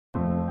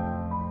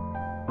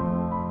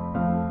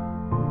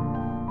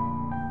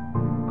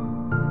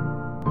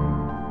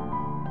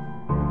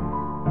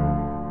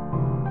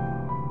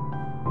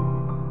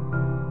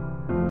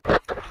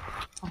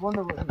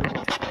wonder where he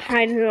is.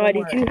 I know, I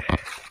do too.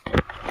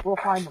 We'll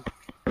find him.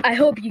 I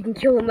hope you can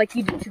kill him like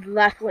you did to the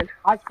last one.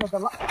 I killed the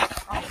last.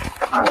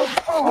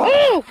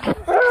 Oh!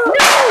 No!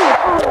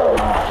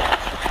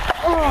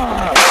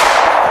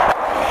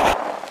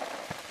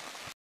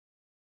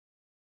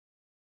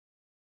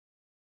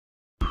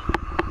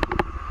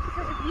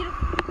 Such a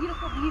beautiful,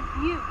 beautiful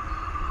view.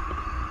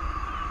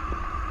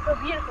 So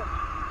beautiful.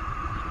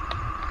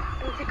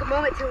 I'm gonna take a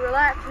moment to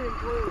relax and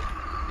enjoy it.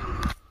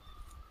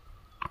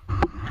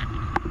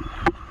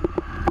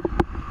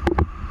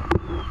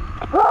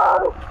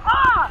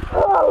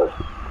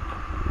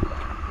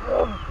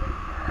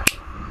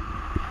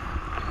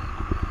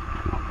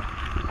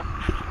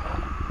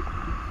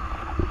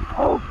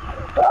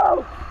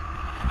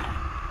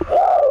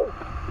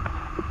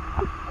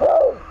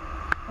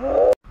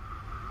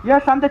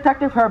 Yes, I'm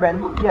Detective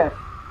Herbin. Yes.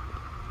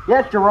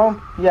 Yes,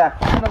 Jerome. Yeah,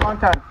 it's been a long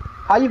time.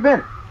 How you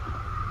been?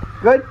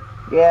 Good?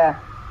 Yeah,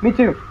 me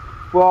too.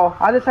 Well,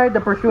 I decided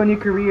to pursue a new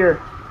career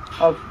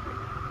of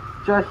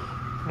just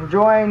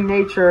enjoying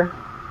nature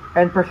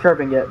and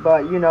preserving it.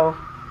 But, you know,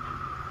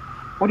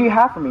 what do you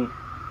have for me?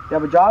 You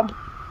have a job?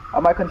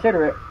 I might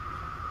consider it.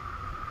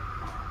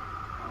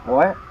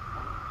 What?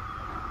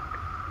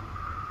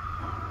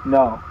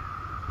 No.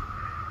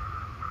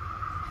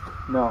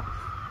 No.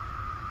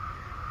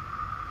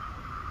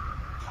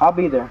 I'll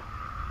be there.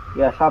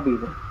 Yes, I'll be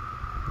there.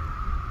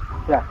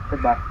 Yeah,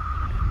 goodbye.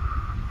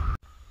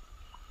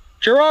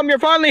 Jerome, you're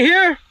finally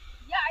here?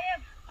 Yeah, I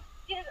am.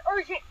 It is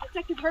urgent,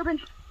 Detective Herbin.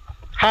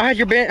 How has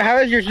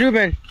your zoo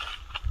been?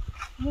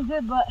 It's been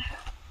good, but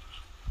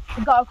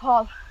I got a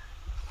call.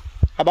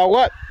 About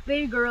what?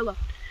 Baby gorilla.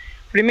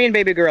 What do you mean,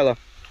 baby gorilla?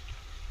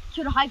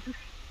 Killed a hiker.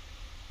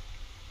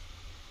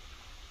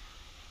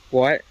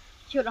 What?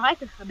 Killed a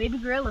hiker, a baby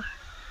gorilla.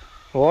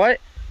 What?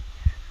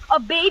 A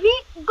baby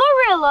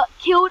gorilla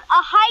killed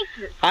a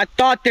hiker. I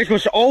thought this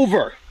was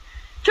over.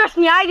 Trust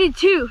me, I did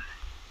too.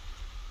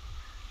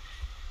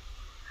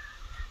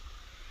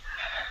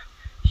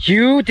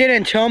 You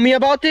didn't tell me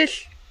about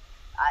this?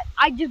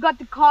 I just got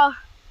the call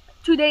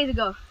 2 days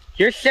ago.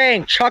 You're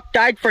saying Chuck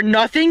died for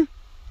nothing?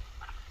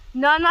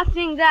 No, I'm not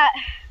saying that.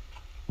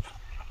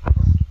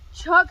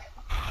 Chuck's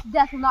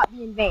death will not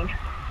be in vain.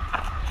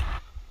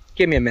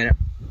 Give me a minute.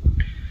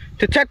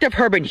 Detective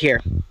Herbin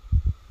here.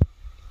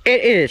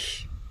 It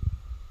is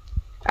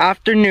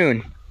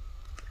afternoon.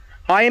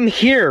 I am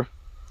here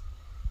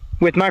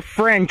with my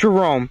friend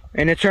Jerome,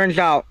 and it turns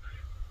out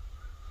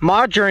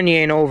my journey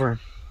ain't over.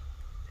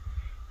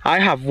 I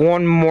have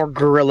one more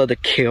gorilla to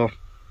kill.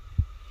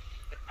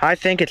 I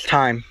think it's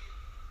time.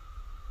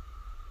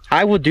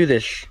 I will do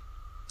this.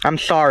 I'm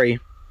sorry,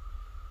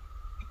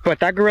 but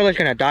that gorilla's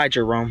gonna die,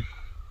 Jerome.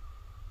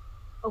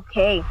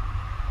 Okay.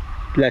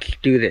 Let's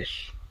do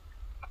this.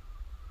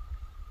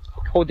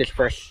 Hold this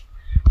first.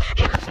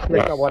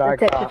 Look at what I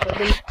got.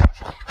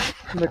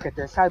 Look at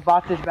this. I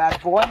bought this bad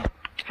boy.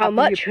 How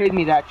much? You paid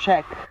me that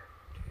check.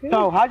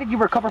 So, how did you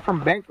recover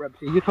from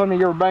bankruptcy? You told me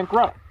you were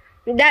bankrupt.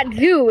 That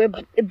zoo,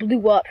 it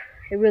blew up.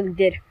 It really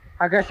did.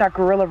 I guess that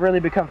gorilla really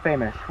become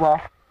famous. Well,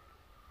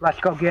 let's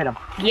go get him.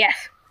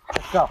 Yes.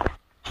 Let's go.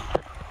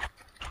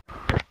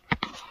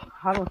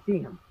 I don't see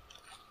him.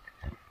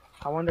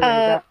 I wonder where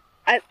he's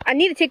at. I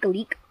need to take a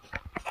leak.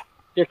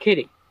 You're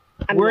kidding.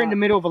 We're in the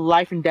middle of a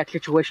life and death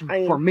situation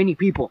for many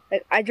people.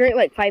 I drank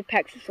like 5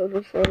 packs of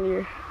sodas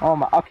earlier. Oh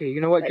my. Okay, you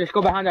know what? Just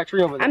go behind that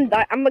tree over there. I'm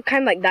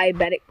kind of like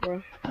diabetic,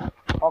 bro.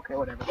 Okay,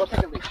 whatever. Go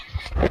take a leak.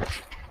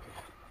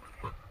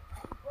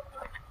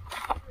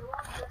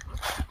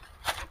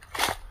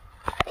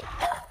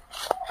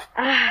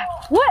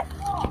 What?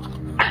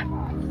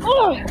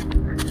 Oh!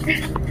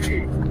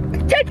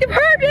 Detective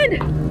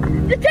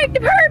Herbin!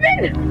 Detective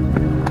Herbin!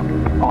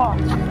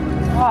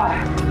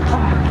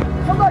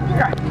 Come back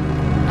here!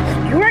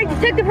 You're right,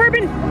 Detective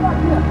Herbin! Come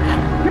back here!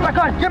 Get my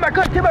gun! Get my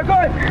gun! Get my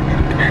gun!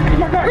 Get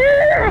my gun!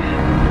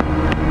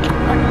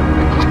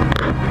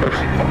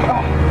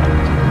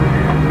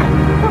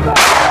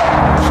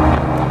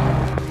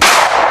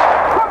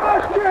 Come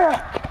back here!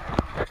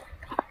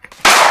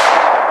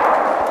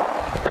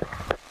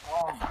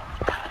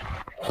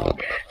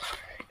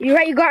 You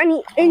right? You got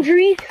any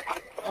injuries? This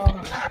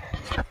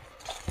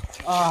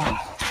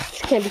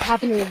can't be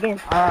happening again.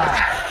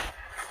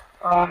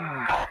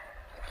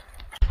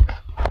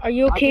 Are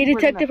you okay,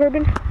 Detective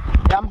Herbin?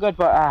 Yeah, I'm good,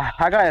 but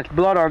I got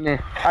blood on me.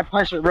 I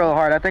punched it real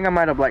hard. I think I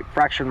might have like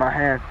fractured my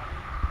hand.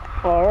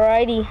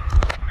 Alrighty.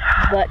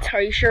 But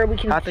are you sure we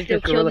can I think still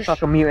this kill gorilla's this?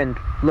 like a mutant.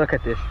 Look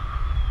at this.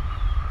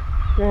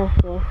 No,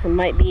 well, it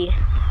might be.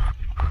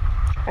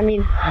 I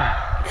mean,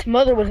 its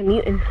mother was a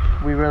mutant.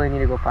 We really need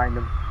to go find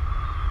him.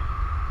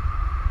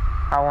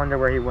 I wonder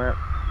where he went.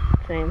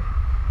 Same.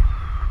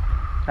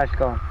 Let's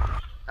go.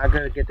 I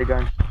gotta get the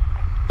gun.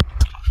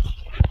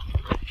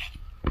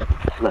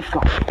 Let's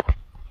go.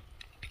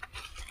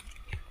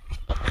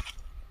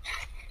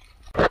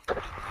 I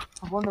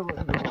wonder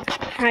where he is.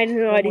 I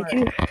know, I do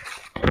too.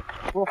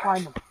 We'll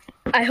find him.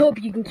 I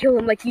hope you can kill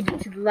him like you did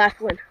to the last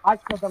one. I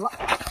killed the last.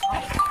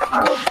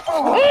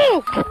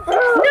 Oh!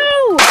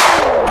 No!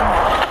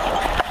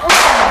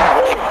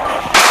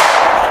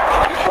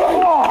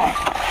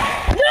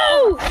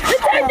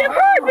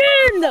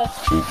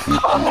 You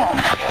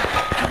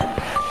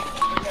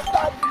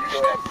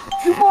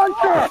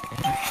monster!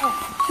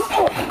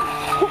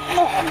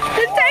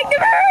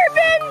 Detective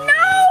Urban,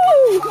 no!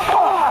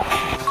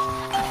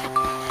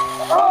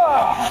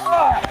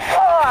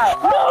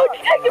 No,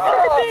 Detective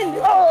Urban!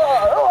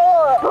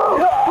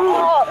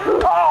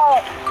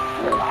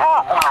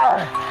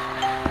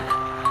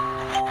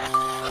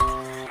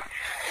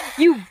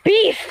 You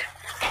beast!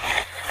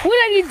 What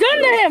have you done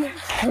to him?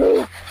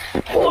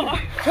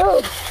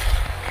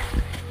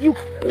 You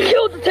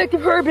killed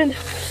Detective Urban!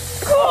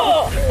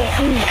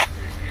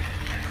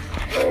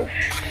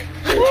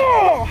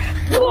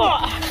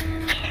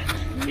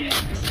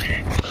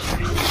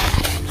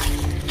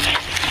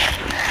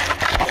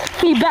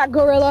 Be back,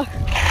 Gorilla.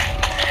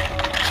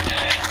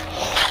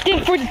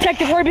 Think for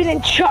Detective Urban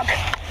and Chuck.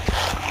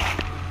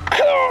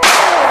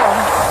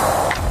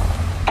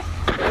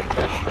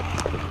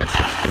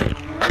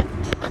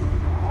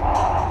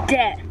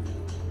 Dead.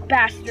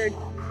 Bastard.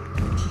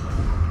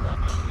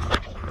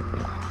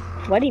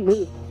 Why'd he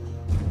move?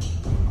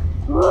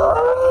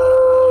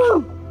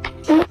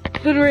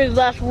 Literally his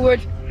last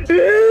words.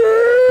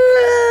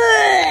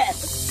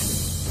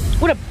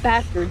 What a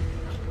bastard.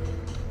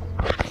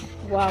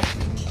 Wow.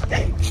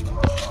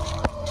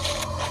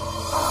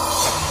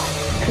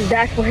 Cause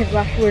that's what his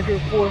last words were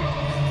for.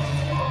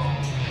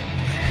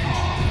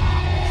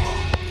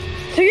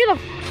 So you're the...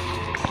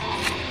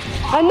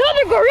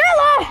 Another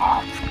gorilla!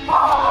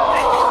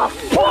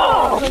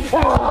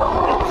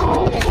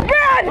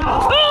 Run!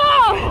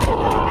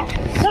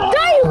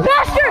 Die, you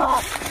bastard!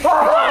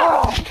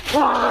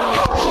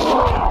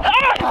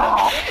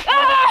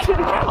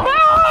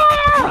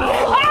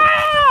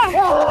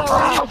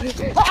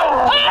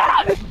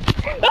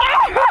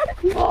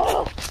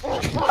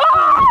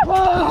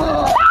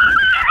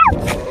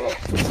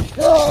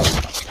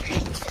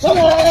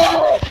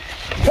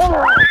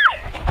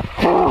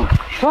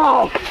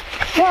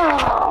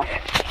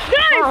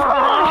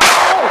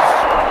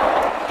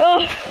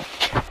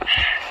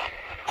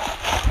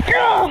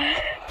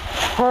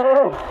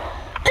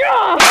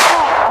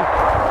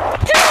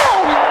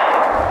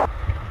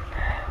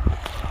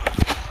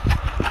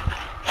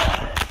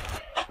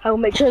 I will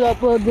make sure to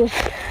upload this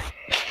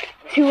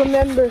to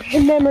remember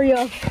in memory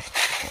of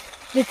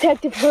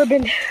Detective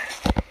Urban.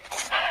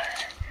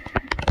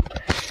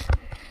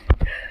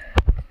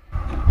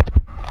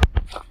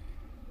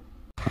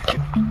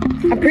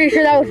 I'm pretty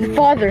sure that was the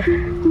father.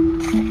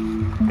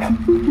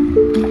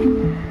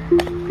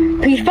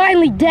 He's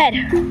finally dead.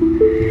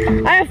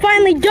 I have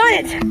finally done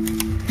it.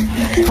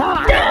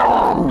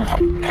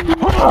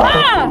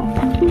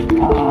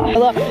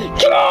 Hello.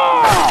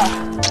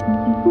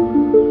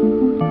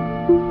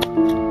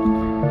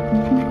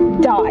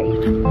 Die.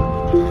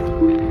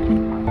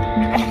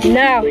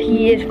 Now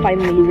he is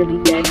finally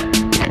really dead.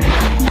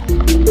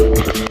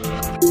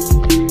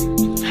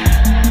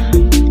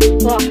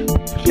 Well,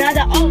 now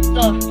that all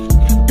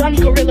the dumb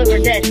gorillas are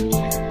dead,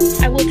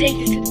 I will take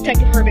this to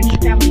Detective Urban's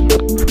family.